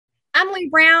I'm Leigh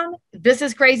Brown. This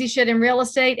is Crazy Shit in Real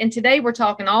Estate. And today we're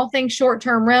talking all things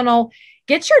short-term rental.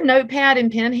 Get your notepad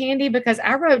and pen handy because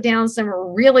I wrote down some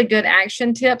really good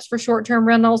action tips for short-term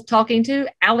rentals talking to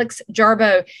Alex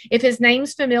Jarbo. If his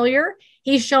name's familiar,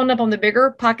 he's shown up on the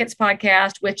Bigger Pockets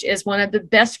podcast, which is one of the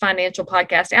best financial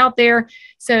podcasts out there.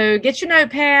 So get your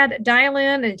notepad, dial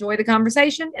in, enjoy the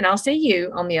conversation, and I'll see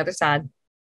you on the other side.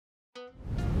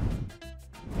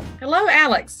 Hello,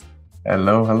 Alex.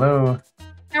 Hello.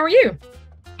 How are you?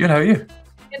 Good, how are you?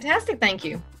 Fantastic, thank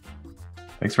you.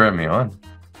 Thanks for having me on.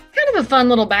 Kind of a fun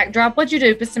little backdrop. What'd you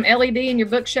do? Put some LED in your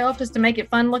bookshelf just to make it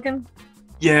fun looking?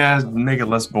 Yeah, make it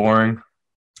less boring.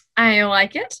 I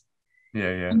like it.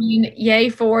 Yeah. I mean, yay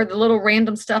for the little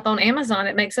random stuff on Amazon.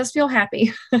 It makes us feel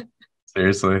happy.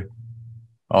 Seriously.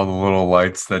 All the little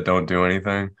lights that don't do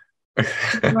anything.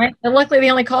 Right? And luckily, they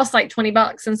only cost like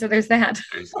 $20. And so there's that.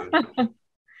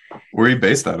 Where are you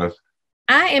based out of?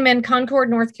 I am in Concord,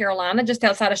 North Carolina, just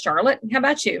outside of Charlotte. How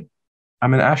about you?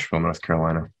 I'm in Asheville, North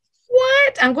Carolina.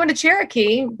 What? I'm going to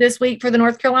Cherokee this week for the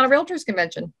North Carolina Realtors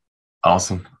Convention.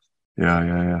 Awesome.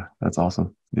 Yeah. That's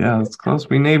awesome. Yeah, that's close.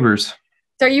 We neighbors.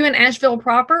 So are you in Asheville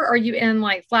proper? Or are you in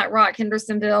like Flat Rock,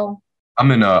 Hendersonville?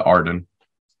 I'm in Arden.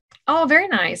 Oh, very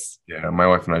nice. Yeah, my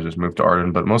wife and I just moved to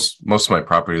Arden, but most of my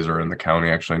properties are in the county.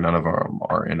 Actually, none of them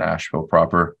are in Asheville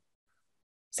proper.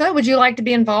 So would you like to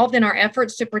be involved in our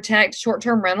efforts to protect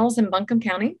short-term rentals in Buncombe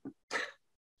County?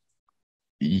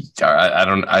 I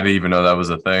didn't even know that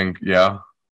was a thing. Yeah.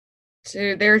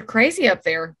 So they're crazy up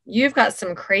there. You've got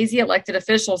some crazy elected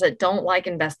officials that don't like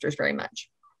investors very much.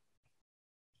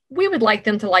 We would like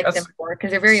them to like them more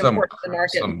because they're very important to the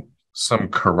market. Some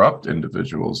corrupt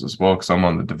individuals as well, because I'm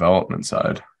on the development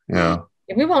side. Yeah.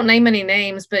 We won't name any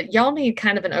names, but y'all need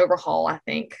kind of an overhaul, I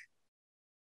think.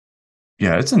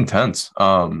 Yeah, it's intense.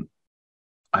 I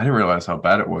didn't realize how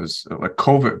bad it was. Like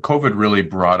COVID really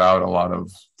brought out a lot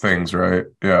of things, right?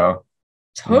 Yeah.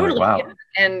 Totally. Like, wow.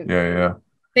 And yeah.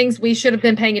 Things we should have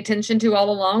been paying attention to all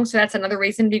along. So that's another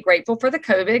reason to be grateful for the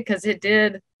COVID, because it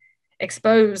did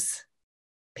expose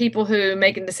people who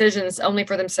making decisions only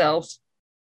for themselves.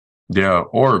 Yeah,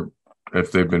 or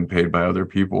if they've been paid by other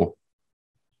people.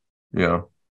 Yeah.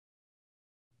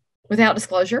 Without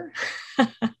disclosure.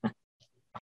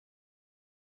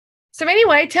 So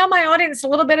anyway, tell my audience a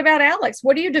little bit about Alex.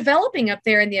 What are you developing up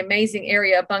there in the amazing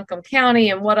area of Buncombe County,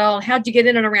 and how'd you get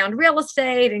in and around real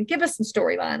estate, and give us some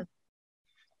storyline.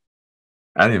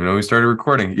 I didn't even know we started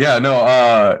recording. Yeah, no.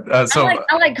 So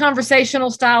I like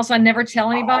conversational style, so I never tell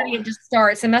anybody. It just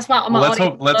starts, and that's why I'm. Let's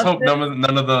hope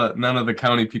none of the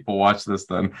county people watch this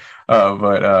then.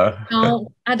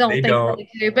 No, I don't think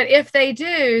they do. But if they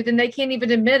do, then they can't even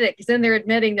admit it, because then they're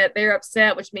admitting that they're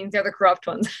upset, which means they're the corrupt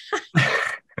ones.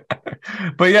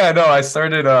 But yeah, no, I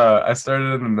started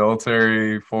in the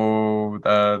military for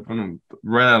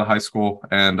right out of high school,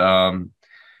 and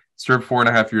served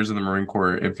 4.5 years in the Marine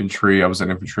Corps infantry. I was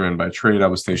an infantryman by trade. I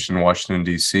was stationed in Washington,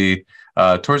 D.C.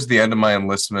 Towards the end of my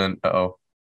enlistment, I'll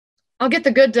get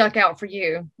the good duck out for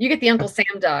you. You get the Uncle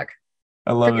Sam duck.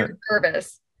 I love it.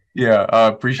 Service. Yeah,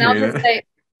 appreciate it.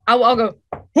 I'll go,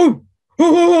 whoo,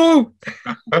 whoo, whoo, whoo.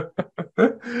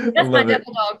 That's my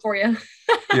devil dog for you.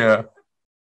 Yeah.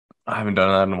 I haven't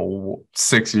done that in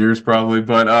 6 years probably,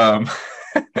 but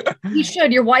you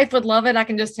should. Your wife would love it. I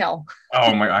can just tell.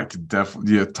 Oh my, I could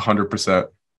definitely, 100%.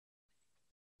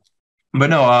 But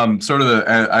no,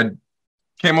 I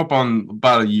came up on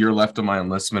about a year left of my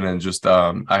enlistment, and just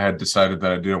I had decided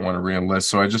that I didn't want to re-enlist,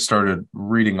 so I just started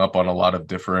reading up on a lot of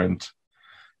different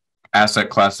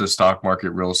asset classes, stock market,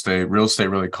 real estate. Real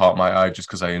estate really caught my eye just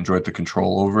because I enjoyed the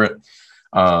control over it.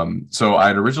 So I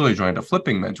had originally joined a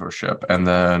flipping mentorship, and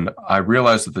then I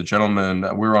realized that the gentleman,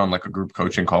 we were on like a group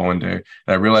coaching call one day, and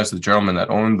I realized the gentleman that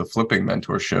owned the flipping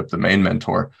mentorship, the main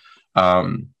mentor,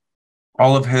 all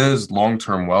of his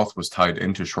long-term wealth was tied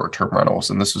into short-term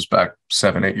rentals. And this was back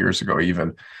 7-8 years ago,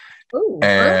 even. Ooh,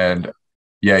 and really?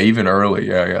 Yeah, even early.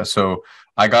 Yeah. So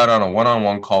I got on a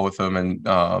one-on-one call with him,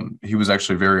 and he was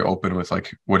actually very open with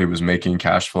like what he was making,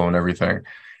 cash flow and everything.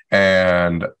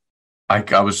 And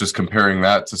I was just comparing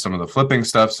that to some of the flipping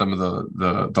stuff, some of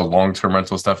the long-term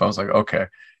rental stuff. I was like, okay,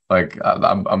 like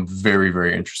I'm very,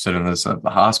 very interested in this. The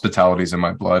hospitality is in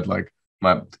my blood. Like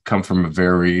come from a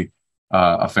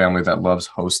family that loves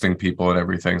hosting people and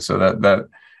everything. So that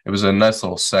it was a nice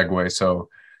little segue. So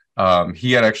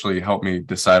he had actually helped me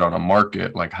decide on a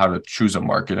market, like how to choose a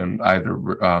market. And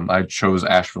I chose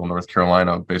Asheville, North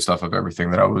Carolina, based off of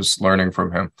everything that I was learning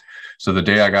from him. So the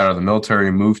day I got out of the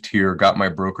military, moved here, got my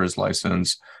broker's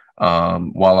license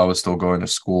while I was still going to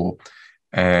school.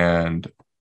 And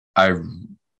I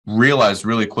realized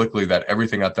really quickly that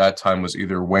everything at that time was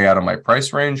either way out of my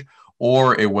price range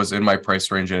or it was in my price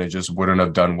range and it just wouldn't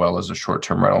have done well as a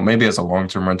short-term rental, maybe as a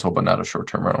long-term rental, but not a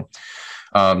short-term rental.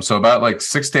 So about like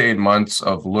 6 to 8 months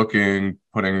of looking,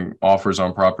 putting offers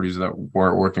on properties that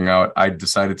weren't working out, I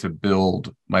decided to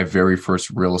build my very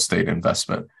first real estate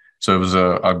investment. So it was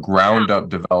a ground up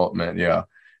development. Yeah.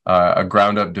 A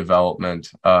ground up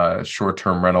development,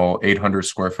 short-term rental, 800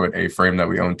 square foot A-frame that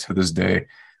we own to this day.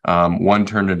 One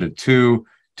turned into two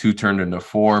turned into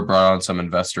four, brought on some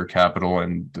investor capital.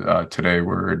 And today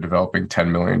we're developing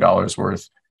 $10 million worth.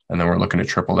 And then we're looking to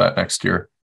triple that next year.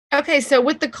 Okay, so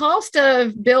with the cost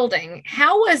of building,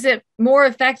 how was it more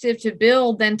effective to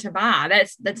build than to buy?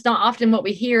 That's not often what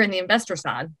we hear in the investor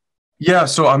side. Yeah,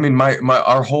 so I mean, my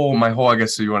whole I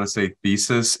guess you want to say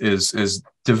thesis is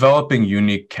developing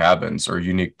unique cabins or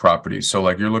unique properties. So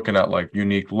like you're looking at like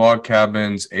unique log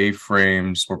cabins,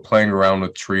 A-frames. We're playing around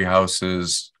with tree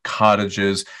houses,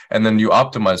 cottages, and then you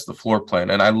optimize the floor plan.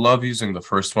 And I love using the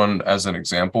first one as an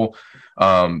example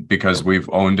because we've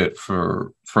owned it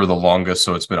for the longest,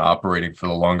 so it's been operating for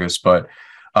the longest. But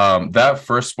that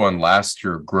first one last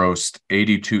year grossed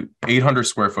 800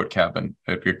 square foot cabin.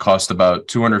 It cost about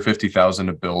 $250,000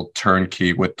 to build,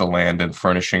 turnkey with the land and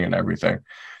furnishing and everything.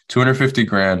 250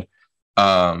 grand,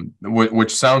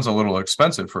 which sounds a little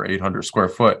expensive for 800 square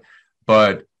foot,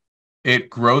 but it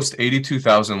grossed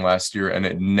 82,000 last year and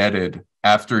it netted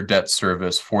after debt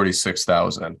service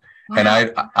 46,000. Wow. And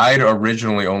I'd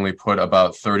originally only put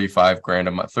about 35 grand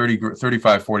of my 40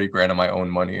 grand of my own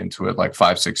money into it like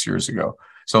 5-6 years ago.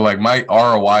 So like my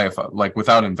ROI, if like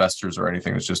without investors or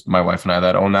anything, it's just my wife and I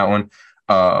that own that one.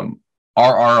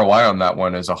 Our ROI on that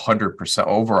one is 100%,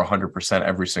 over 100%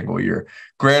 every single year.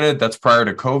 Granted, that's prior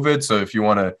to COVID. So if you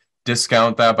want to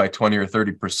discount that by 20 or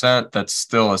 30%, that's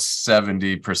still a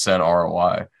 70%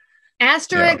 ROI.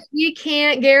 Asterisk, yeah. You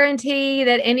can't guarantee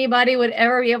that anybody would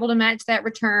ever be able to match that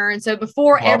return. So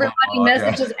before everybody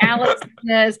messages Alex and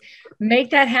says,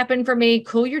 make that happen for me,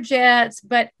 cool your jets.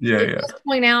 But just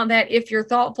point out that if you're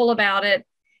thoughtful about it,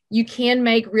 you can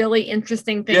make really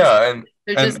interesting things. Yeah, and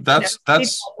that's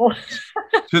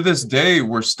to this day,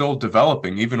 we're still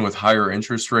developing, even with higher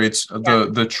interest rates.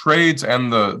 The trades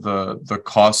and the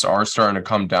costs are starting to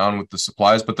come down with the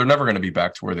supplies, but they're never going to be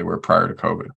back to where they were prior to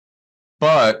COVID.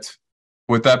 But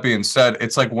with that being said,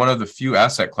 it's like one of the few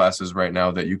asset classes right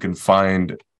now that you can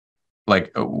find,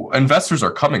 like investors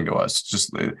are coming to us.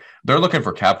 Just they're looking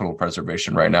for capital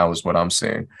preservation right now is what I'm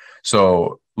seeing.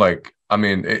 So like, I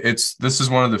mean, this is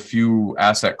one of the few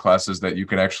asset classes that you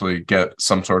can actually get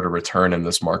some sort of return in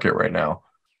this market right now.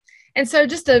 And so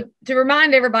just to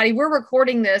remind everybody, we're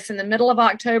recording this in the middle of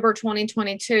October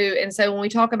 2022. And so when we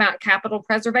talk about capital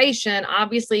preservation,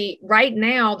 obviously right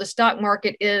now, the stock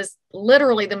market is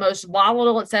literally the most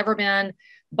volatile it's ever been.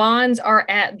 Bonds are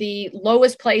at the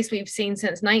lowest place we've seen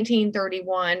since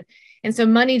 1931. And so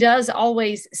money does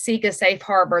always seek a safe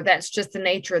harbor. That's just the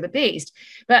nature of the beast.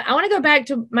 But I want to go back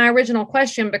to my original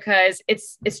question because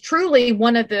it's truly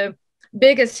one of the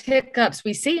biggest hiccups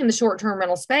we see in the short-term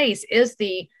rental space is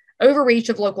the overreach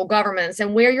of local governments.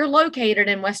 And where you're located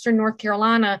in Western North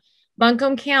Carolina,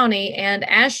 Buncombe County and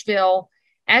Asheville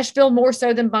more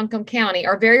so than Buncombe County,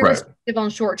 are very restrictive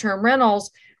on short-term rentals,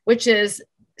 which is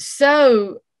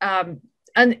so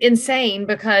insane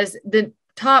because the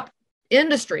top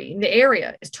industry in the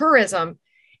area is tourism,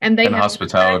 and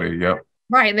hospitality. Yep.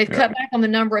 Right. And they've cut back on the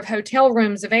number of hotel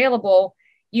rooms available.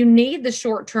 You need the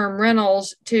short-term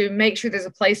rentals to make sure there's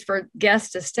a place for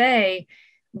guests to stay.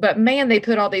 But man, they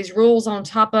put all these rules on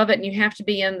top of it and you have to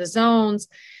be in the zones.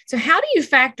 So how do you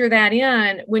factor that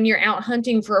in when you're out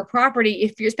hunting for a property,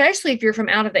 especially if you're from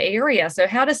out of the area? So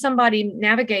how does somebody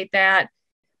navigate that?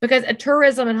 Because a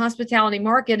tourism and hospitality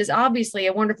market is obviously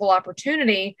a wonderful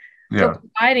opportunity for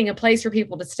providing a place for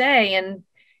people to stay. And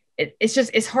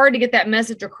it's hard to get that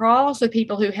message across with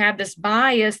people who have this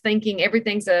bias thinking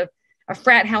everything's a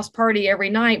frat house party every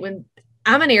night when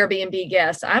I'm an Airbnb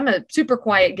guest. I'm a super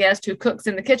quiet guest who cooks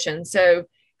in the kitchen. So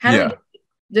how do we get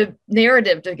the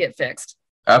narrative to get fixed?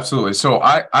 Absolutely. So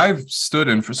I've stood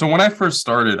in for, so when I first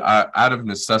started, out of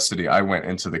necessity, I went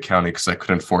into the county because I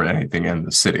couldn't afford anything in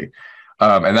the city.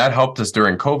 And that helped us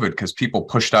during COVID because people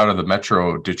pushed out of the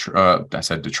metro. I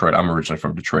said Detroit. I'm originally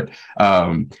from Detroit.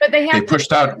 But they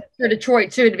pushed out for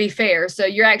Detroit too, to be fair. So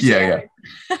you're actually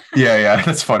yeah.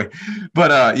 That's funny.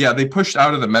 But they pushed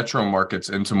out of the metro markets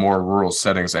into more rural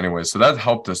settings anyway. So that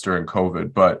helped us during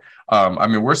COVID. But I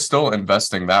mean, we're still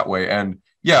investing that way. And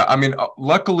yeah, I mean,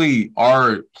 luckily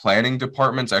our planning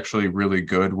department's actually really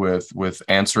good with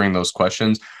answering those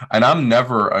questions. And I'm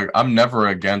never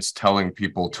against telling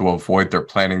people to avoid their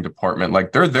planning department.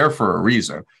 Like they're there for a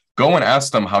reason. go and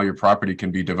ask them how your property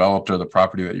can be developed or the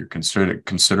property that you're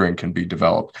considering can be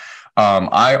developed.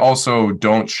 I also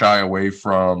don't shy away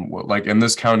from, like in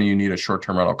this county, you need a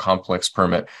short-term rental complex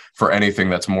permit for anything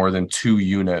that's more than 2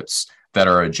 units that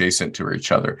are adjacent to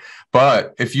each other.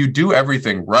 But if you do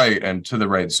everything right and to the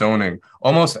right zoning,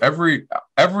 almost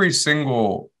every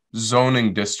single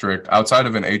zoning district outside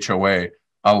of an HOA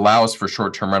allows for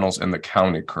short-term rentals in the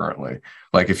county currently.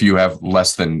 Like if you have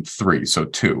less than 3, so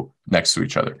 2 next to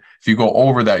each other. If you go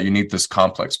over that, you need this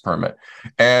complex permit.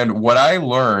 And what I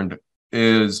learned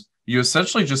is you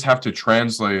essentially just have to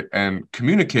translate and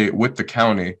communicate with the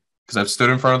county, because I've stood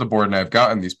in front of the board and I've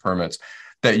gotten these permits,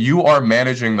 that you are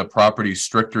managing the property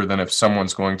stricter than if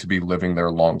someone's going to be living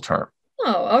there long term.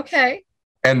 Oh, okay.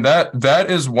 And that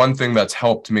is one thing that's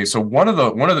helped me. So one of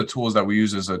the tools that we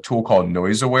use is a tool called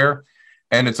Noise Aware.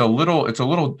 And it's a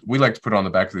little, we like to put it on the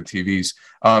back of the TVs.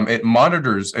 It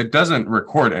monitors, it doesn't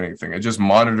record anything. It just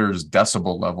monitors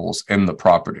decibel levels in the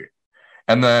property.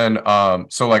 And then,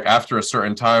 so like after a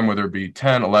certain time, whether it be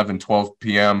 10, 11, 12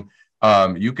 p.m.,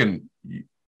 you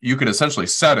could essentially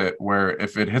set it where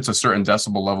if it hits a certain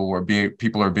decibel level where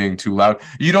people are being too loud,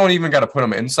 you don't even got to put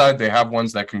them inside. They have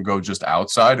ones that can go just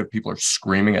outside if people are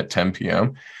screaming at 10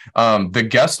 p.m. The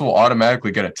guest will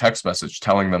automatically get a text message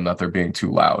telling them that they're being too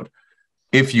loud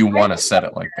if you want to set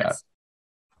it like that.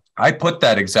 I put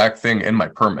that exact thing in my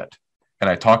permit and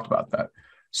I talked about that.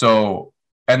 So,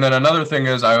 and then another thing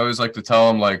is I always like to tell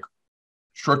them, like,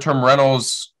 short-term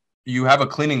rentals, you have a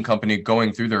cleaning company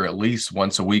going through there at least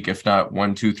once a week, if not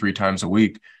 1, 2, 3 times a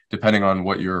week, depending on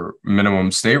what your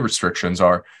minimum stay restrictions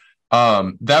are.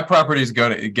 That property is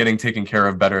getting taken care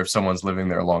of better if someone's living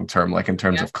there long-term, like in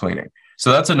terms of cleaning.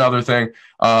 So that's another thing.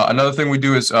 Another thing we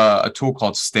do is a tool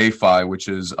called StayFi, which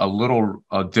is a little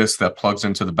disc that plugs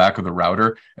into the back of the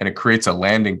router, and it creates a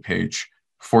landing page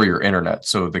for your internet.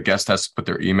 So the guest has to put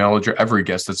their email address, every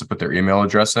guest has to put their email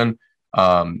address in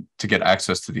to get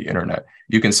access to the internet.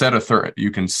 You can set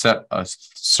a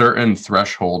certain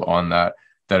threshold on that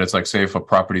it's like, say if a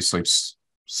property sleeps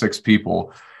 6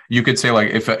 people, you could say, like,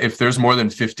 if there's more than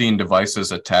 15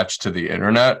 devices attached to the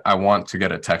internet, I want to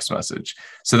get a text message.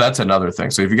 So that's another thing.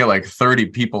 So if you get like 30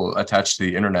 people attached to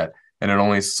the internet and it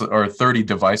only, or 30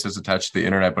 devices attached to the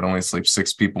internet, but only sleeps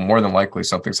 6 people, more than likely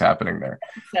something's happening there.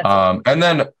 And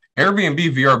then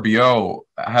Airbnb, VRBO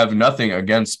have nothing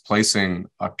against placing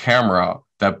a camera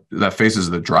that faces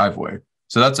the driveway.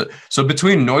 So that's it. So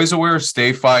between Noise Aware,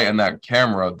 StayFi, and that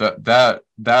camera,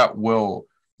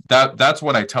 that's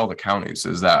what I tell the counties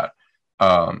is that,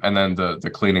 and then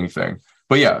the cleaning thing.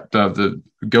 But yeah, the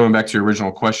going back to your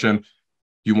original question,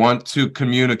 you want to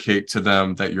communicate to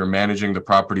them that you're managing the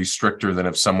property stricter than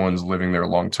if someone's living there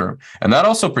long term. And that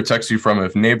also protects you from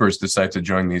if neighbors decide to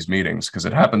join these meetings, because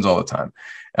it happens all the time.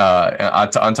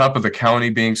 On top of the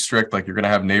county being strict, like, you're going to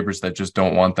have neighbors that just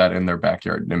don't want that in their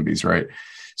backyard NIMBYs, right?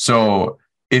 So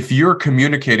if you're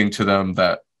communicating to them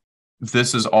that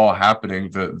this is all happening,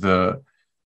 the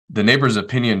neighbor's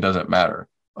opinion doesn't matter.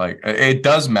 Like, it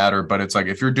does matter, but it's like,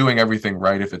 if you're doing everything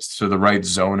right, if it's to the right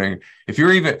zoning, if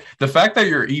you're even, the fact that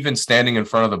you're even standing in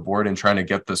front of the board and trying to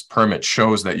get this permit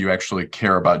shows that you actually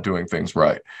care about doing things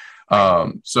right.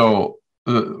 So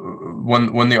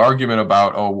when the argument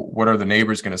about, oh, what are the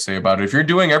neighbors going to say about it? If you're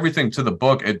doing everything to the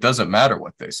book, it doesn't matter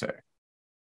what they say.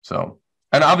 So,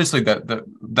 and obviously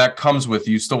that comes with,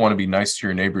 you still want to be nice to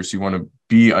your neighbors. You want to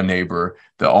be a neighbor.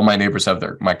 That all my neighbors have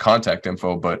my contact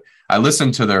info, but I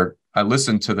listen to their I'm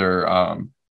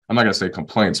not gonna say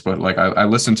complaints, but like I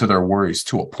listen to their worries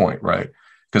to a point, right?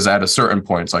 Because at a certain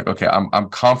point, it's like, okay, I'm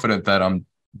confident that I'm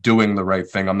doing the right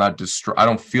thing. I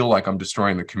don't feel like I'm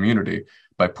destroying the community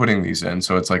by putting these in.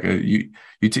 So it's like you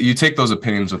take those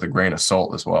opinions with a grain of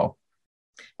salt as well.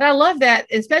 But I love that,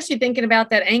 especially thinking about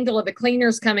that angle of the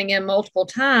cleaners coming in multiple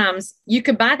times. You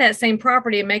could buy that same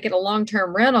property and make it a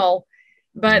long-term rental,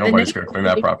 but nobody's going to clean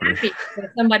that property.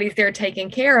 Somebody's there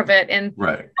taking care of it. And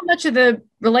right. How much of the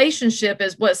relationship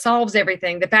is what solves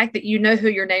everything? The fact that you know who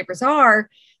your neighbors are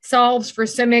solves for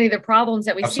so many of the problems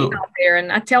that we Absolutely. see out there.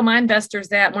 And I tell my investors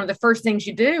that one of the first things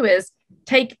you do is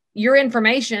take your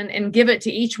information and give it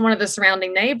to each one of the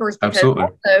surrounding neighbors, because Absolutely.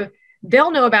 also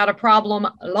they'll know about a problem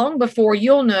long before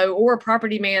you'll know, or a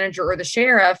property manager or the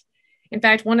sheriff. In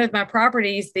fact, one of my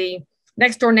properties, the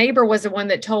next door neighbor was the one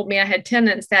that told me I had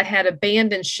tenants that had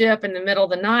abandoned ship in the middle of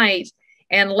the night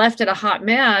and left it a hot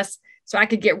mess, so I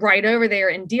could get right over there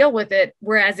and deal with it.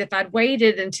 Whereas if I'd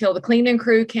waited until the cleaning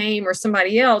crew came or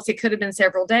somebody else, it could have been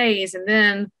several days, and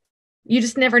then you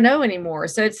just never know anymore.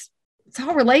 So it's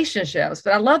all relationships.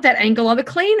 But I love that angle of the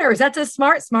cleaners. That's a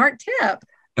smart tip.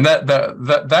 And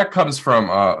that comes from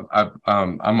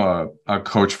I'm a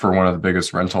coach for one of the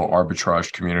biggest rental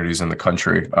arbitrage communities in the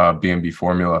country, B&B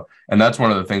Formula, and that's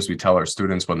one of the things we tell our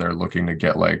students when they're looking to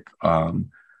get like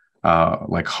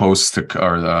hosts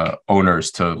or the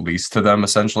owners to lease to them.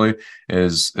 Essentially,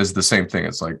 is the same thing.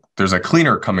 It's like there's a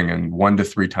cleaner coming in 1 to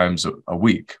 3 times a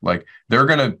week. Like they're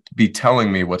going to be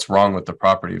telling me what's wrong with the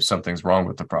property if something's wrong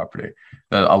with the property.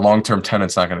 A long-term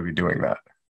tenant's not going to be doing that.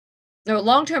 No,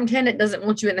 long-term tenant doesn't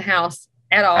want you in the house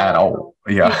at all. At all.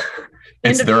 Yeah.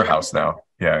 It's their house now.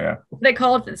 Yeah. They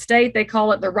call it the state. They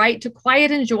call it the right to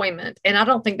quiet enjoyment. And I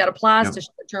don't think that applies to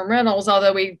short-term rentals,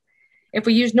 although if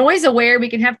we use noise aware, we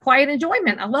can have quiet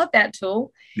enjoyment. I love that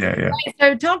tool. Yeah. Right,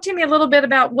 so talk to me a little bit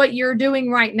about what you're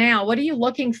doing right now. What are you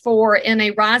looking for in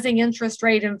a rising interest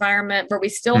rate environment where we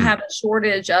still have a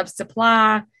shortage of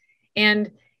supply and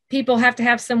people have to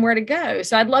have somewhere to go?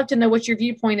 So I'd love to know what your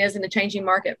viewpoint is in the changing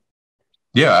market.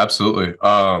 Yeah, absolutely.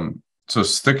 So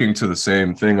sticking to the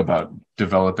same thing about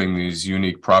developing these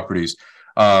unique properties,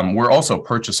 we're also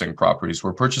purchasing properties.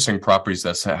 We're purchasing properties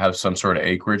that have some sort of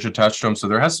acreage attached to them. So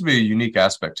there has to be a unique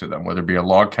aspect to them, whether it be a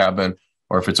log cabin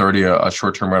or if it's already a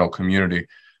short-term rental community.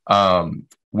 I'm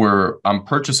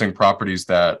purchasing properties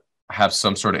that have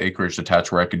some sort of acreage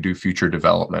attached where I could do future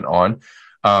development on.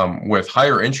 With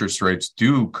higher interest rates,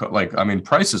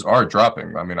 prices are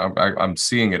dropping. I mean, I'm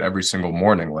seeing it every single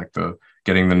morning, like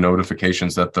getting the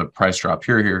notifications that the price drop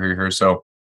here. So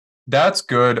that's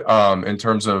good. In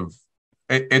terms of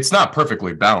it's not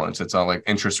perfectly balanced. It's not like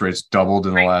interest rates doubled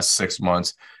in the last 6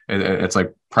 months. It's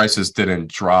like prices didn't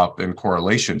drop in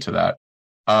correlation to that.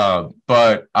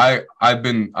 But I'm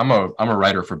a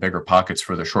writer for Bigger Pockets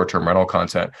for the short-term rental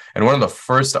content. And one of the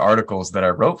first articles that I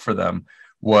wrote for them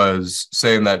was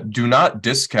saying that do not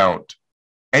discount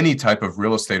any type of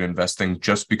real estate investing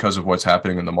just because of what's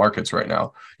happening in the markets right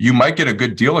now. You might get a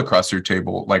good deal across your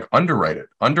table, like underwrite it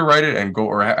and go,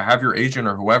 or have your agent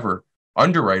or whoever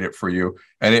underwrite it for you.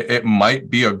 And it might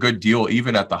be a good deal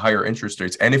even at the higher interest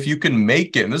rates. And if you can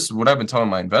make it, and this is what I've been telling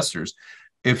my investors,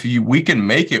 we can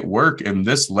make it work in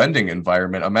this lending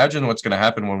environment, imagine what's going to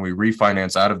happen when we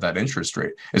refinance out of that interest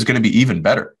rate. It's going to be even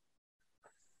better.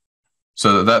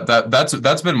 So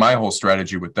that's been my whole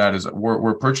strategy with that is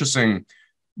we're purchasing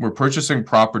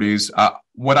properties.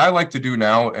 What I like to do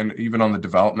now, and even on the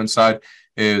development side,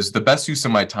 is the best use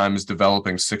of my time is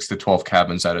developing 6 to 12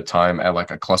 cabins at a time at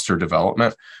like a cluster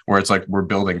development where it's like we're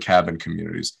building cabin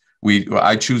communities.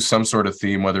 I choose some sort of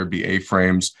theme, whether it be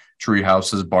A-frames, tree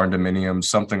houses, barn dominiums,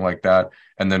 something like that.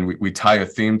 And then we tie a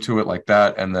theme to it like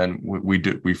that. And then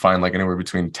we find like anywhere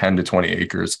between 10 to 20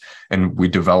 acres and we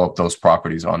develop those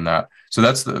properties on that. So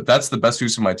that's the best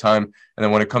use of my time. And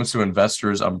then when it comes to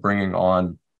investors, I'm bringing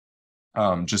on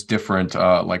just different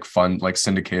like fund, like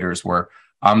syndicators where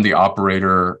I'm the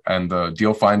operator and the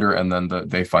deal finder, and then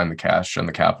they find the cash and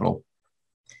the capital.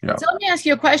 Yeah. So let me ask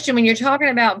you a question. When you're talking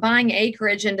about buying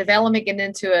acreage and developing it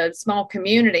into a small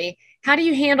community, how do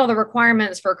you handle the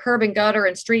requirements for curb and gutter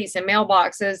and streets and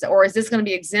mailboxes, or is this going to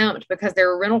be exempt because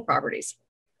they're rental properties?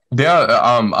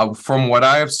 Yeah, from what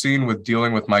I have seen with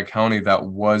dealing with my county, that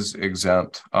was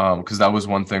exempt because that was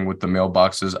one thing with the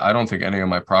mailboxes. I don't think any of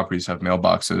my properties have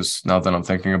mailboxes now that I'm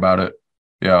thinking about it.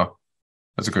 Yeah,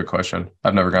 that's a good question.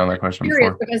 I've never gotten that question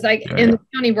before. Because in the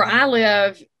county where I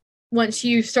live, once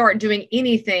you start doing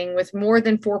anything with more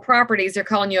than 4 properties, they're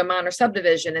calling you a minor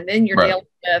subdivision, and then you're dealing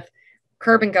with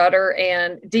curb and gutter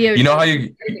and DOT. You know how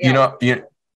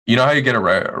you get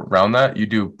around that? You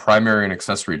do primary and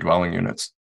accessory dwelling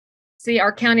units. See,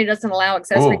 our county doesn't allow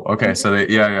accessory. Oh, okay. So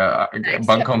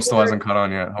Buncombe still hasn't caught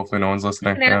on yet. Hopefully no one's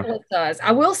listening. It does.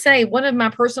 I will say one of my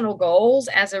personal goals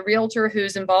as a realtor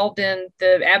who's involved in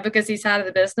the advocacy side of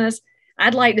the business,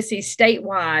 I'd like to see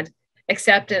statewide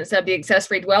acceptance of the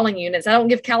accessory dwelling units. I don't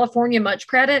give California much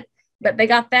credit, but they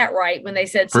got that right when they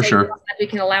said for sure we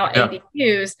can allow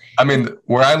ADUs. I mean,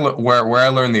 where I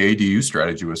learned the ADU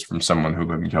strategy was from someone who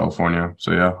lived in California.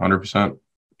 So yeah, 100%.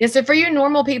 Yeah, so for you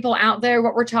normal people out there,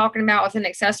 what we're talking about with an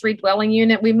accessory dwelling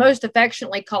unit, we most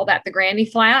affectionately call that the granny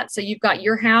flat. So you've got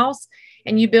your house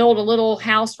and you build a little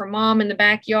house for mom in the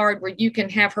backyard where you can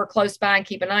have her close by and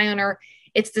keep an eye on her.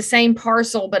 It's the same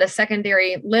parcel, but a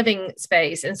secondary living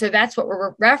space. And so that's what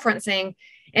we're referencing.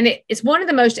 And it's one of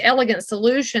the most elegant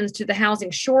solutions to the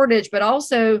housing shortage, but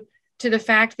also to the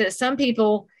fact that some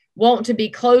people want to be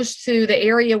close to the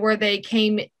area where they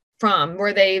came from,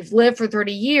 where they've lived for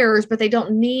 30 years, but they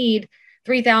don't need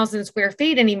 3,000 square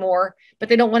feet anymore, but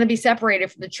they don't want to be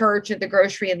separated from the church and the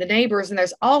grocery and the neighbors. And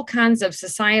there's all kinds of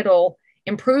societal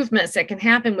improvements that can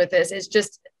happen with this.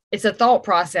 It's a thought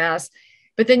process.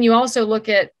 But then you also look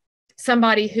at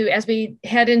somebody who, as we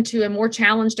head into a more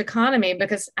challenged economy,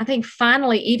 because I think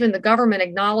finally even the government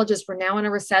acknowledges we're now in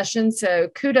a recession. So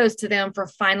kudos to them for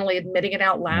finally admitting it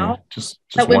out loud. Just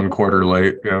one quarter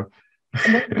late. Yeah.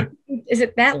 Is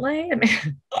it that late? I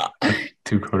mean,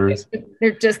 2 quarters.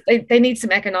 They need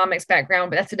some economics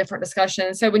background, but that's a different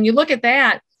discussion. So when you look at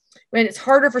that, when it's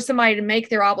harder for somebody to make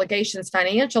their obligations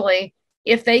financially,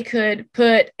 if they could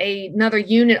put another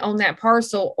unit on that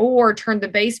parcel or turn the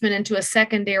basement into a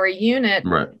secondary unit,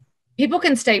 right, people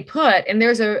can stay put. And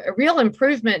there's a real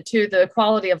improvement to the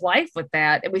quality of life with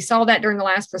that. And we saw that during the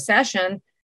last recession.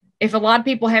 If a lot of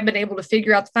people had been able to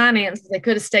figure out the finances, they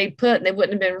could have stayed put and they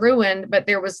wouldn't have been ruined, but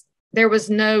there was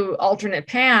no alternate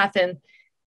path. And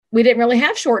we didn't really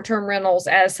have short-term rentals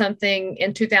as something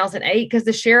in 2008 because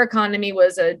the share economy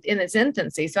was in its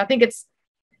infancy. So I think it's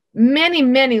many,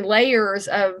 many layers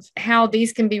of how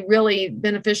these can be really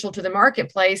beneficial to the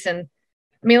marketplace. And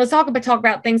I mean, let's talk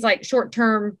about things like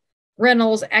short-term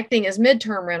rentals acting as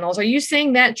midterm rentals. Are you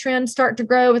seeing that trend start to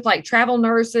grow with like travel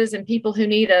nurses and people who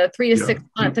need a 3 to 6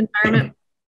 month environment?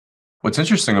 What's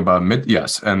interesting about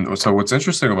what's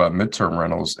interesting about midterm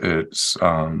rentals is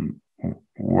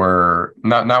where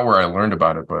not where I learned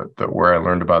about it, but where I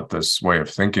learned about this way of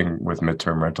thinking with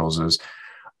midterm rentals is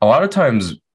a lot of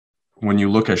times when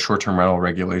you look at short-term rental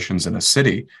regulations in a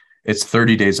city, it's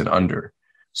 30 days and under.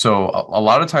 So a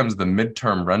lot of times the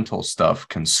midterm rental stuff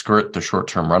can skirt the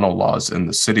short-term rental laws in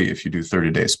the city if you do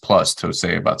 30 days plus to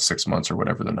say about 6 months or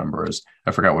whatever the number is.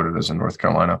 I forgot what it is in North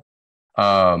Carolina.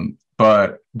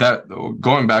 But that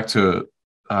going back to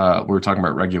we were talking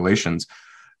about regulations.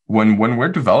 When we're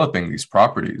developing these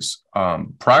properties,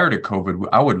 prior to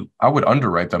COVID, I would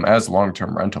underwrite them as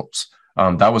long-term rentals.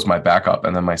 That was my backup.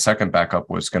 And then my second backup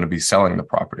was going to be selling the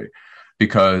property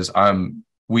because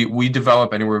we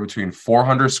develop anywhere between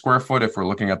 400 square foot, if we're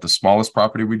looking at the smallest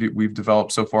property we've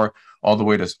developed so far, all the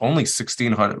way to only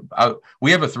 1,600.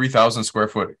 We have a 3,000 square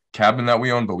foot cabin that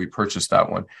we own, but we purchased that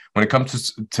one. When it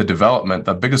comes to development,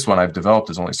 the biggest one I've developed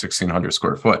is only 1,600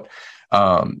 square foot.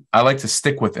 I like to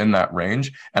stick within that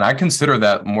range. And I consider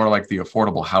that more like the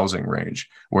affordable housing range,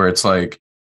 where it's like,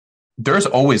 there's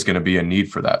always going to be a need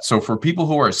for that. So for people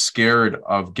who are scared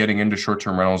of getting into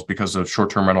short-term rentals because of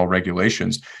short-term rental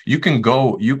regulations, you can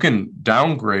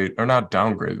downgrade, or not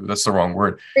downgrade, that's the wrong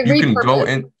word. You can go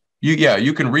in,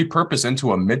 you can repurpose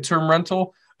into a midterm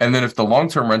rental. And then if the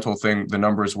long-term rental thing, the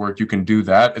numbers work, you can do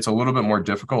that. It's a little bit more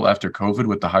difficult after COVID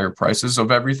with the higher prices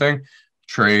of everything,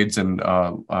 trades and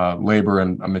labor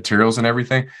and materials and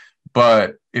everything.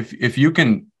 But if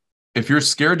you're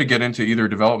scared to get into either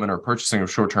development or purchasing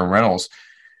of short-term rentals,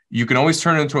 you can always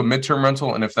turn it into a midterm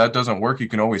rental. And if that doesn't work, you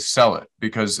can always sell it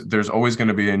because there's always going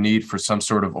to be a need for some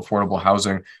sort of affordable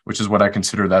housing, which is what I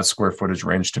consider that square footage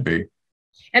range to be.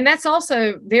 And that's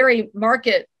also very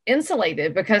market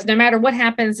insulated because no matter what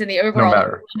happens in the overall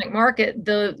economic market,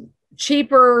 the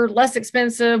cheaper, less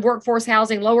expensive workforce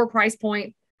housing, lower price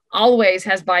point always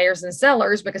has buyers and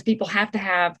sellers because people have to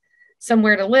have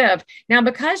somewhere to live. Now,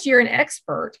 because you're an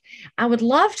expert, I would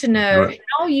love to know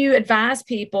how you advise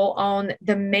people on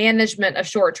the management of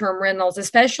short-term rentals,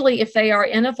 especially if they are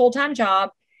in a full-time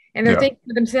job and they're thinking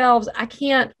to themselves, I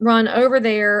can't run over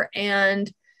there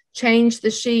and change the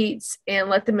sheets and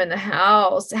let them in the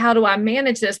house. How do I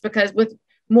manage this? Because with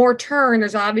more turn,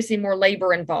 there's obviously more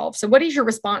labor involved. So what is your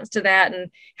response to that? And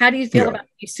how do you feel about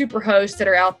these super hosts that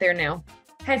are out there now?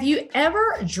 Have you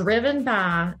ever driven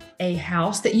by a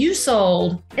house that you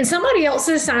sold and somebody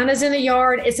else's sign is in the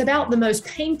yard? It's about the most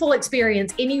painful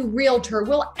experience any realtor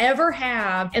will ever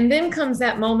have. And then comes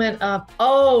that moment of,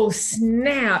 oh,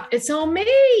 snap, it's on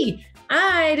me.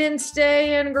 I didn't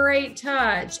stay in great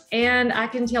touch. And I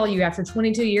can tell you after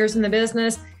 22 years in the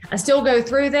business, I still go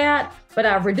through that, but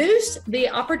I've reduced the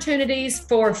opportunities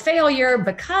for failure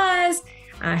because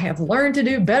I have learned to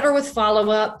do better with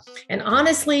follow-up. And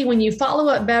honestly, when you follow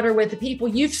up better with the people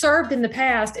you've served in the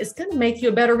past, it's going to make you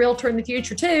a better realtor in the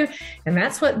future too. And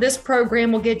that's what this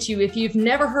program will get you. If you've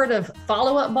never heard of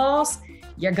Follow-Up Boss,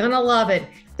 you're going to love it.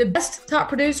 The best top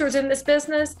producers in this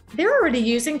business, they're already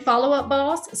using Follow-Up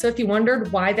Boss. So if you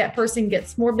wondered why that person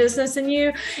gets more business than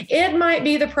you, it might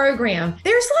be the program.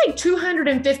 There's like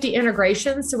 250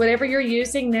 integrations. So whatever you're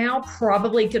using now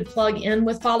probably could plug in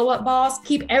with Follow-Up Boss.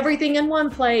 Keep everything in one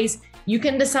place. You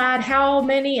can decide how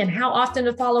many and how often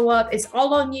to follow up. It's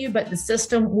all on you, but the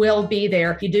system will be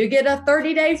there. You do get a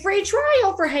 30-day free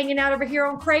trial for hanging out over here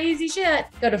on crazy shit.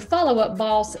 Go to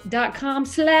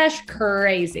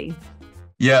followupboss.com/crazy.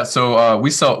 Yeah, so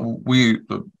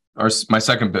my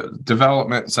second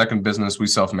business, we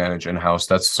self-manage in-house.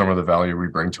 That's some of the value we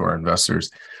bring to our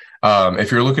investors.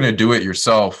 If you're looking to do it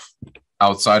yourself,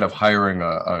 outside of hiring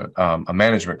a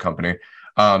management company.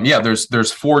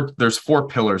 There's four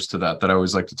pillars to that I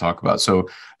always like to talk about. So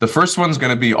the first one's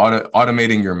going to be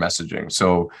automating your messaging.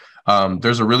 So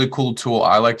there's a really cool tool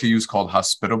I like to use called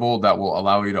Hospitable that will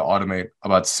allow you to automate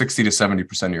about 60 to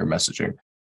 70% of your messaging.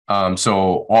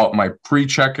 So all my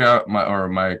pre-checkout,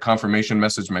 my confirmation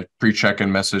message, my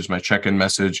pre-check-in message, my check-in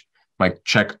message, my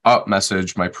check-up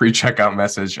message, my pre-checkout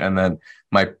message, and then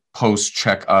my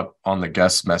post-checkup on the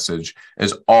guest message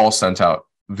is all sent out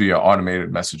via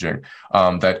automated messaging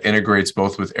that integrates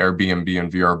both with Airbnb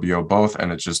and VRBO both,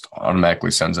 and it just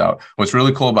automatically sends out. What's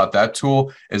really cool about that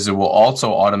tool is it will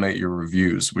also automate your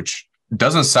reviews, which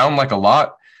doesn't sound like a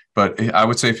lot, but I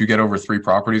would say if you get over 3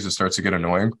 properties, it starts to get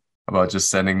annoying about just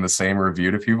sending the same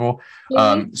review to people.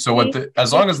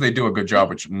 As long as they do a good job,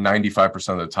 which 95%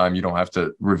 of the time you don't have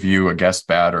to review a guest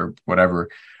bad or whatever,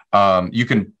 you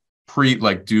can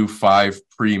do 5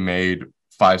 pre-made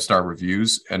 5-star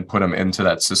reviews and put them into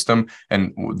that system,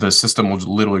 and the system will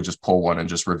literally just pull one and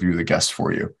just review the guest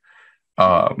for you.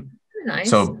 Nice.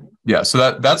 So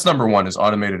that's number 1 is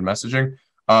automated messaging.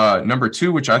 Number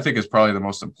 2, which I think is probably the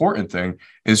most important thing,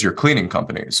 is your cleaning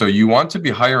company. So you want to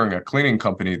be hiring a cleaning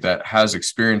company that has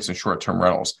experience in short-term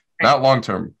rentals, not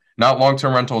long-term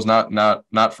rentals,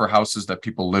 not for houses that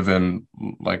people live in,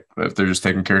 like if they're just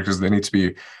taking care of, because they need to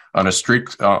be on a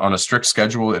strict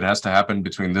schedule. It has to happen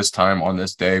between this time on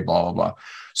this day, blah, blah, blah.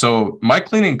 So my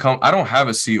cleaning I don't have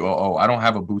a COO. I don't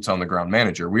have a boots on the ground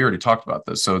manager. We already talked about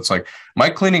this. So it's like my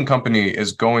cleaning company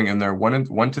is going in there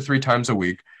 1 to 3 times a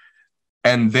week,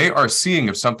 and they are seeing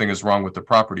if something is wrong with the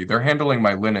property. They're handling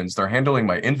my linens, they're handling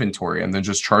my inventory, and then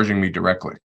just charging me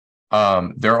directly.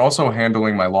 They're also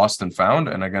handling my lost and found.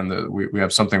 And again, we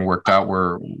have something worked out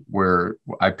where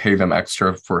I pay them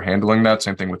extra for handling that.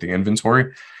 Same thing with the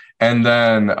inventory. And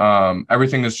then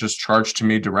everything is just charged to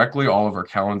me directly. All of our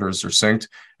calendars are synced,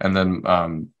 and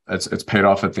then it's paid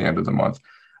off at the end of the month.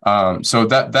 So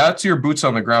that's your boots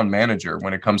on the ground manager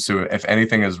when it comes to if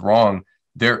anything is wrong.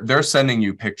 They're sending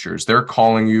you pictures, they're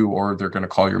calling you, or they're going to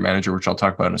call your manager, which I'll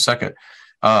talk about in a second.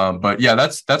 But yeah,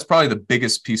 that's probably the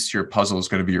biggest piece to your puzzle is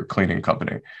going to be your cleaning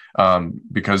company.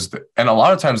 Because and a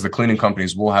lot of times the cleaning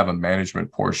companies will have a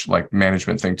management portion, like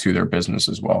management thing to their business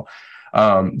as well.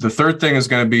 The third thing is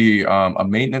going to be a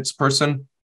maintenance person.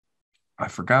 I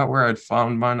forgot where I'd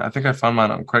found mine. I think I found mine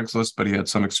on Craigslist, but he had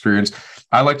some experience.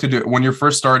 I like to do it when you're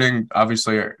first starting.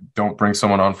 Obviously, don't bring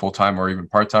someone on full-time or even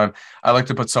part-time. I like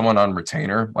to put someone on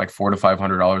retainer, like $400 to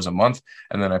 $500 a month,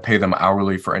 and then I pay them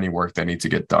hourly for any work they need to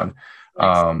get done.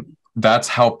 That's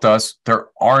helped us. There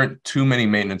aren't too many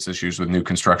maintenance issues with new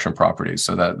construction properties,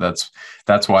 so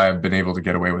that's why I've been able to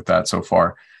get away with that so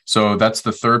far. So that's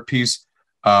the third piece.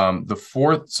 The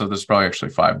fourth, so there's probably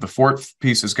actually 5. The fourth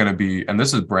piece is going to be, and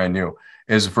this is brand new,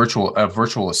 is a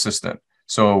virtual assistant.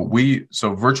 So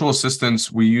virtual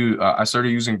assistants, I started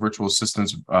using virtual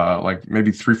assistants like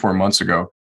maybe 3-4 months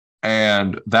ago,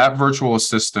 and that virtual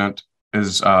assistant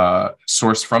is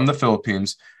sourced from the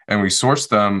Philippines, and we source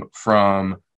them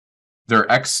from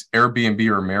their ex Airbnb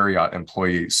or Marriott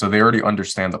employees, so they already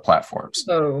understand the platforms.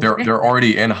 They're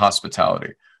already in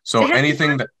hospitality. So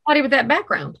anything that somebody with that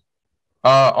background.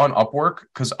 On Upwork,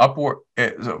 because Upwork,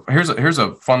 here's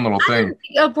a fun little thing.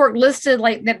 Upwork listed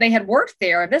like that they had worked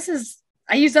there.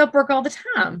 I use Upwork all the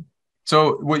time.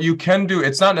 So what you can do,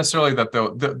 it's not necessarily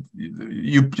that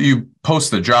you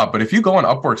post the job, but if you go on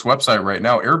Upwork's website right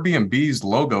now, Airbnb's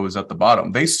logo is at the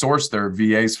bottom. They source their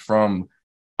VAs from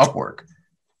Upwork.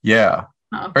 Yeah.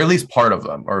 Or at least part of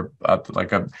them, or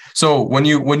so when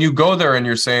you go there and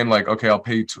you're saying like, okay, I'll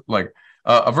pay you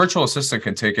a virtual assistant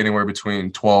can take anywhere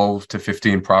between 12 to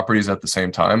 15 properties at the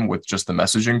same time with just the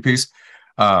messaging piece.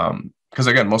 Because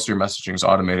again, most of your messaging is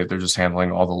automated. They're just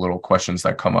handling all the little questions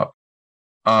that come up.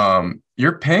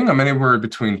 You're paying them anywhere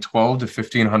between $1,200 to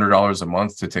 $1,500 a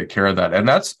month to take care of that. And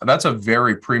that's a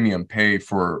very premium pay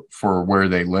for where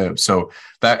they live. So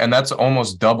that's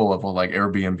almost double of what like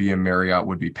Airbnb and Marriott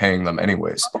would be paying them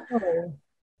anyways. Oh.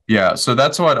 Yeah. So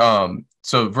that's what,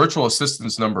 so virtual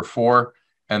assistants number 4.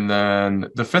 And then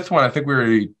the 5th one, I think we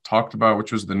already talked about,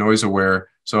 which was the noise aware.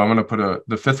 So I'm going to put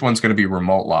the 5th one's going to be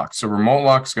remote lock. So remote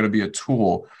lock is going to be a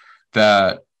tool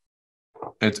that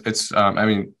I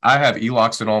mean, I have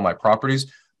e-locks in all my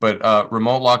properties, but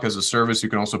remote lock as a service, you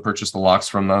can also purchase the locks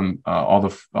from them, all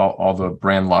the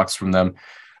brand locks from them.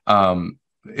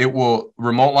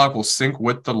 Remote lock will sync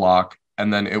with the lock,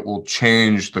 and then it will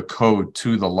change the code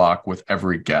to the lock with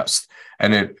every guest.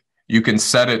 And you can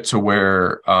set it to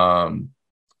where,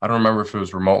 I don't remember if it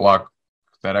was remote lock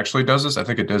that actually does this. I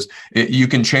think it does. You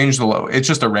can change it's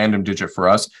just a random digit for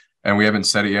us, and we haven't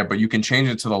set it yet, but you can change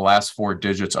it to the last 4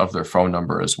 digits of their phone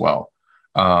number as well.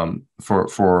 because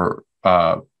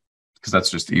that's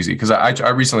just easy. Because I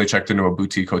recently checked into a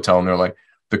boutique hotel and they're like,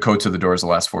 the code to the door is the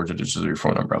last 4 digits of your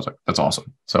phone number. I was like, that's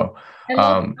awesome. So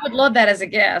I would love that as a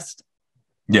guest.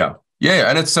 Yeah.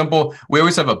 And it's simple. We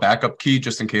always have a backup key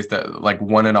just in case that like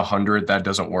 1 in 100 that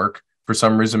doesn't work for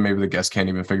some reason. Maybe the guest can't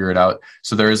even figure it out.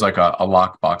 So there is like a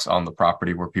lockbox on the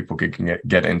property where people can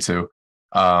get into.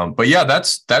 But yeah,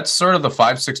 that's sort of the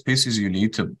 5-6 pieces you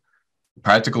need to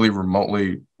practically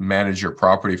remotely manage your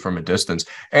property from a distance.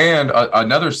 And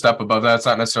another step above that, it's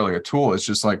not necessarily a tool. It's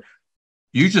just like,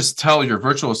 you just tell your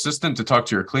virtual assistant to talk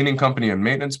to your cleaning company and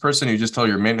maintenance person. You just tell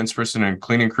your maintenance person and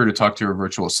cleaning crew to talk to your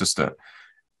virtual assistant.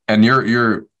 And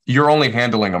you're only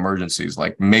handling emergencies,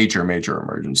 like major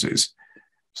emergencies.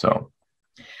 So.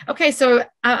 Okay. So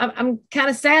I'm kind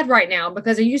of sad right now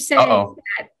because are you saying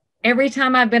that every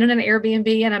time I've been in an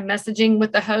Airbnb and I'm messaging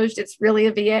with the host, it's really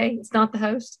a VA? It's not the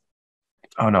host?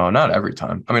 Oh, no, not every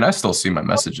time. I mean, I still see my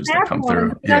messages that come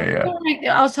through. Yeah.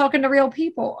 I was talking to real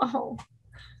people. Oh.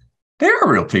 They are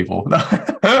real people. They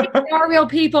are real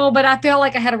people, but I felt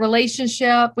like I had a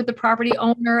relationship with the property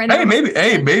owner. And maybe.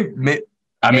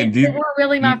 I mean, they were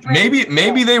really my friends.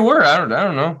 Maybe they were. I don't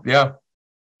know. Yeah.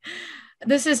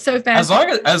 This is so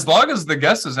fascinating. As long as the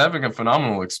guest is having a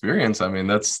phenomenal experience, I mean,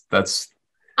 that's.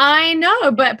 I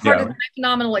know, but part of my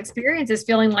phenomenal experience is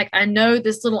feeling like I know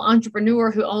this little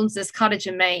entrepreneur who owns this cottage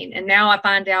in Maine, and now I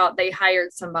find out they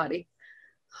hired somebody.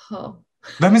 Oh.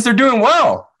 That means they're doing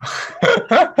well.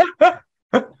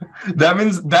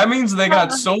 That means they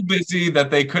got so busy that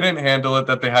they couldn't handle it,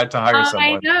 that they had to hire someone.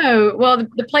 I know. Well,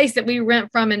 the place that we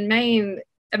rent from in Maine,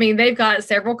 I mean, they've got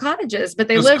several cottages, but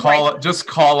they just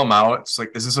call them out. It's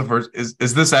like,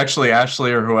 is this actually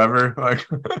Ashley or whoever? Like,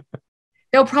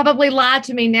 they'll probably lie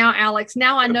to me now, Alex.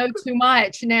 Now I know too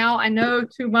much. Damn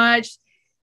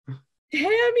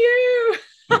you.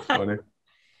 That's funny.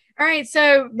 All right.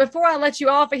 So before I let you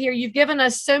off of here, you've given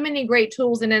us so many great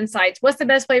tools and insights. What's the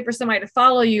best way for somebody to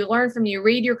follow you, learn from you,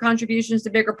 read your contributions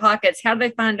to Bigger Pockets? How do they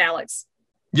find Alex?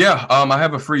 Yeah. I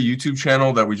have a free YouTube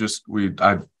channel that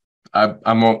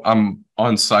I'm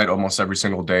on site almost every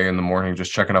single day in the morning,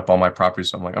 just checking up all my properties.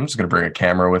 So I'm like, I'm just going to bring a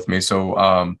camera with me.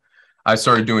 So, I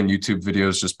started doing YouTube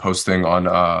videos, just posting on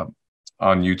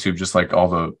YouTube, just like all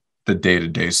the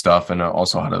day-to-day stuff. And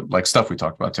also how to, like stuff we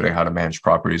talked about today, how to manage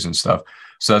properties and stuff.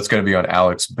 So that's going to be on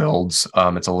Alex Builds.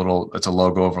 It's a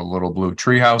logo of a little blue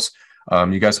treehouse.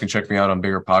 You guys can check me out on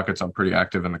Bigger Pockets. I'm pretty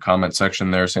active in the comment section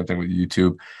there. Same thing with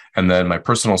YouTube. And then my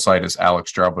personal site is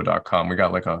alexjarbo.com. We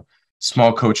got like a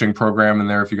small coaching program in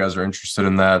there if you guys are interested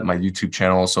in that. My YouTube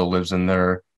channel also lives in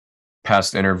there.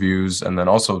 Past interviews, and then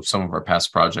also some of our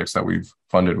past projects that we've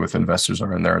funded with investors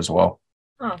are in there as well.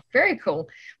 Oh, very cool.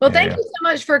 Well, thank you so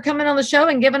much for coming on the show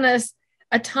and giving us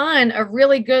a ton of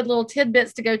really good little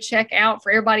tidbits to go check out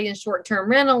for everybody in short-term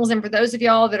rentals. And for those of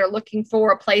y'all that are looking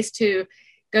for a place to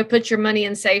go put your money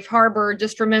in safe harbor,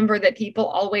 just remember that people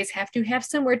always have to have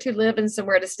somewhere to live and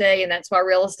somewhere to stay. And that's why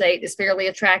real estate is fairly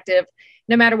attractive,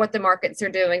 no matter what the markets are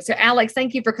doing. So Alex,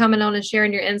 thank you for coming on and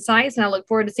sharing your insights. And I look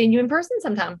forward to seeing you in person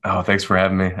sometime. Oh, thanks for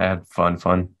having me. I had fun.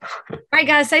 All right,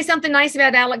 guys, say something nice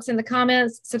about Alex in the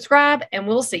comments, subscribe, and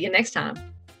we'll see you next time.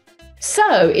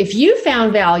 So if you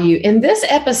found value in this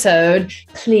episode,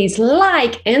 please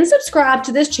like and subscribe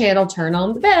to this channel, turn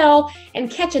on the bell, and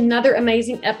catch another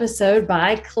amazing episode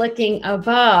by clicking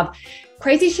above.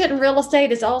 Crazy Shit in Real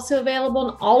Estate is also available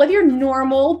in all of your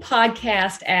normal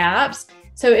podcast apps.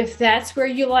 So if that's where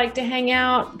you like to hang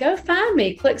out, go find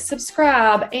me, click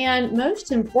subscribe, and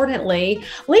most importantly,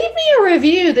 leave me a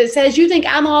review that says you think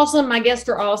I'm awesome, my guests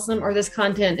are awesome, or this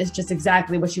content is just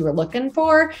exactly what you were looking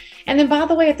for. And then, by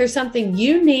the way, if there's something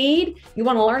you need, you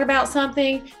want to learn about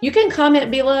something, you can comment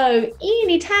below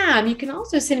anytime. You can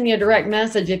also send me a direct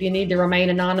message if you need to remain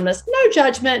anonymous. No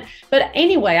judgment. But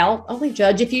anyway, I'll only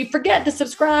judge if you forget to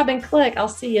subscribe and click. I'll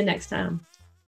see you next time.